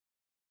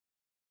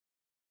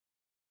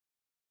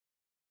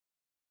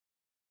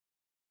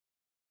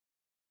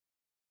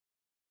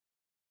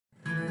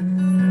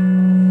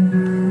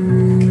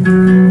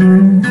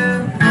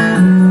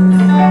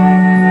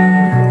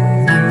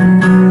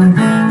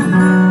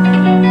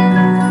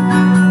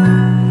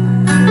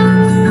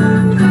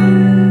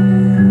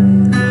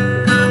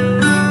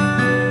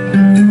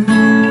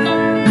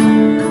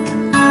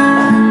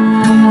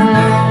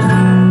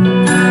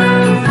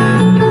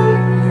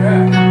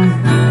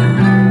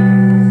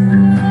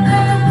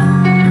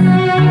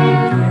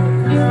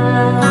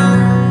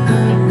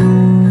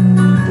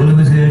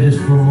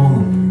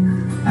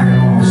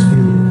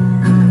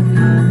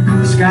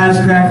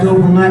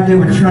they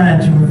were trying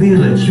to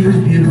reveal it. She was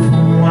beautiful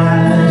and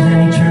wise,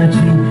 and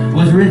eternity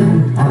was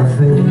written on her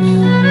face.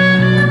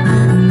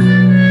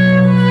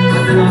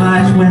 But then the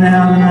lights went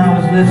out and I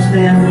was left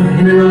standing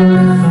in an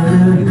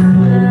unfamiliar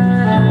place.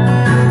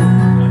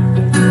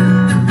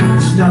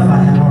 The stuff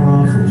I had on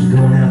offer was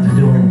going out the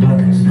door in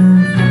buckets.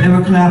 They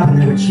were clapping,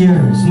 they were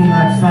cheering, it seemed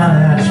like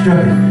finally I'd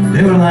struck it.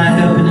 They were lined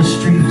up in the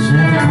streets, and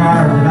every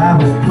card that I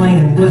was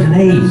playing was an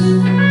ace.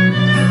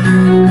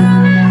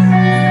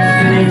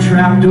 And a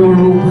trap door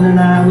opened and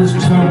I was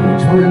tumbling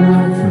toward an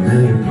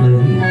unfamiliar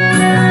place.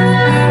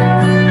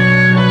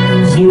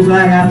 Seems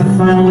like at the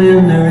final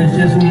end there is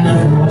just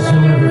nothing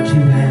whatsoever to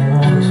hang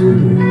on to.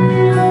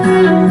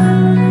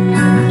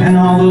 And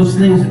all those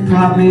things that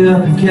propped me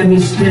up and kept me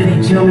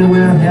steady, tell me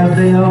where have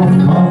they all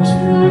gone to?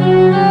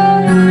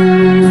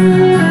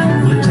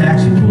 Well, a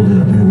taxi pulled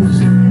up and it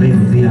was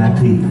labeled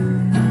VIP.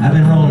 I've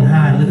been rolling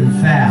high, living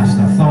fast,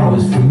 I thought it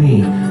was for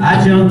me.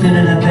 I jumped in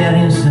and at that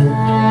instant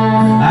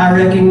I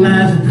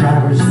recognized the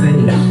driver's face.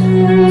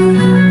 We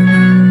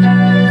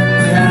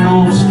had an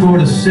old score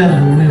to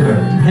 7, we were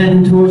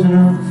heading towards an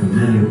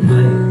unfamiliar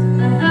place.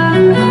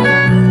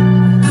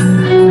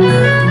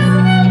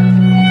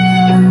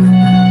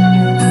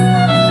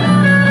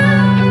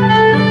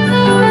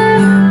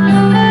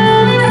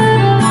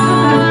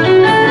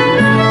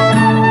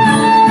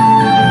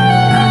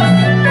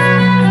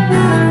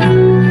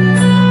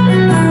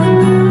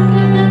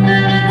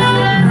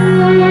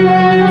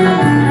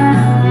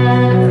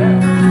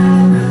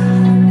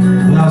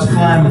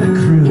 With a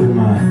crew in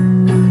my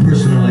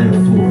personal Air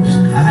Force.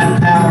 I had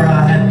power, I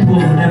had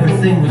pull, and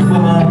everything was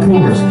well on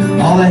course.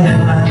 All the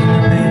headlines in the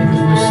papers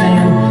were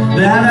saying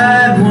that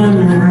I'd won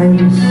the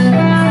race.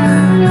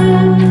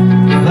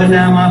 But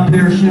now my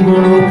parachute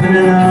won't open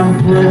and I'm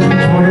plunging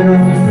toward an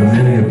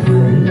unfamiliar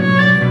place.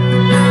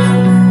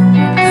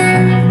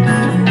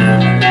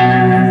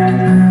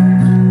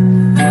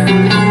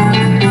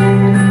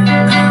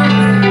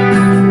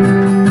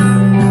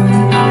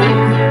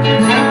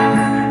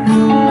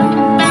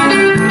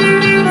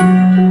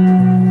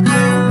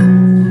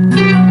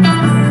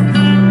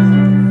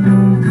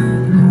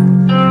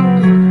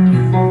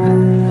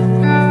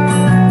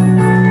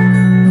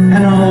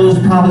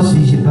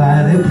 Policies you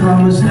buy, they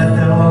promise that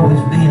there'll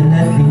always be a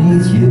net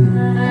beneath you.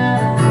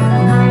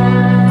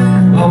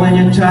 But when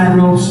your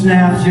tightrope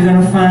snaps, you're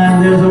gonna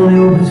find there's only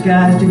open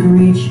skies to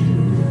greet you.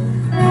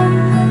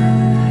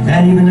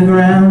 And even the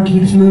ground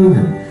keeps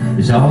moving,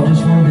 it's all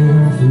just one big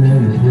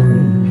unfamiliar place.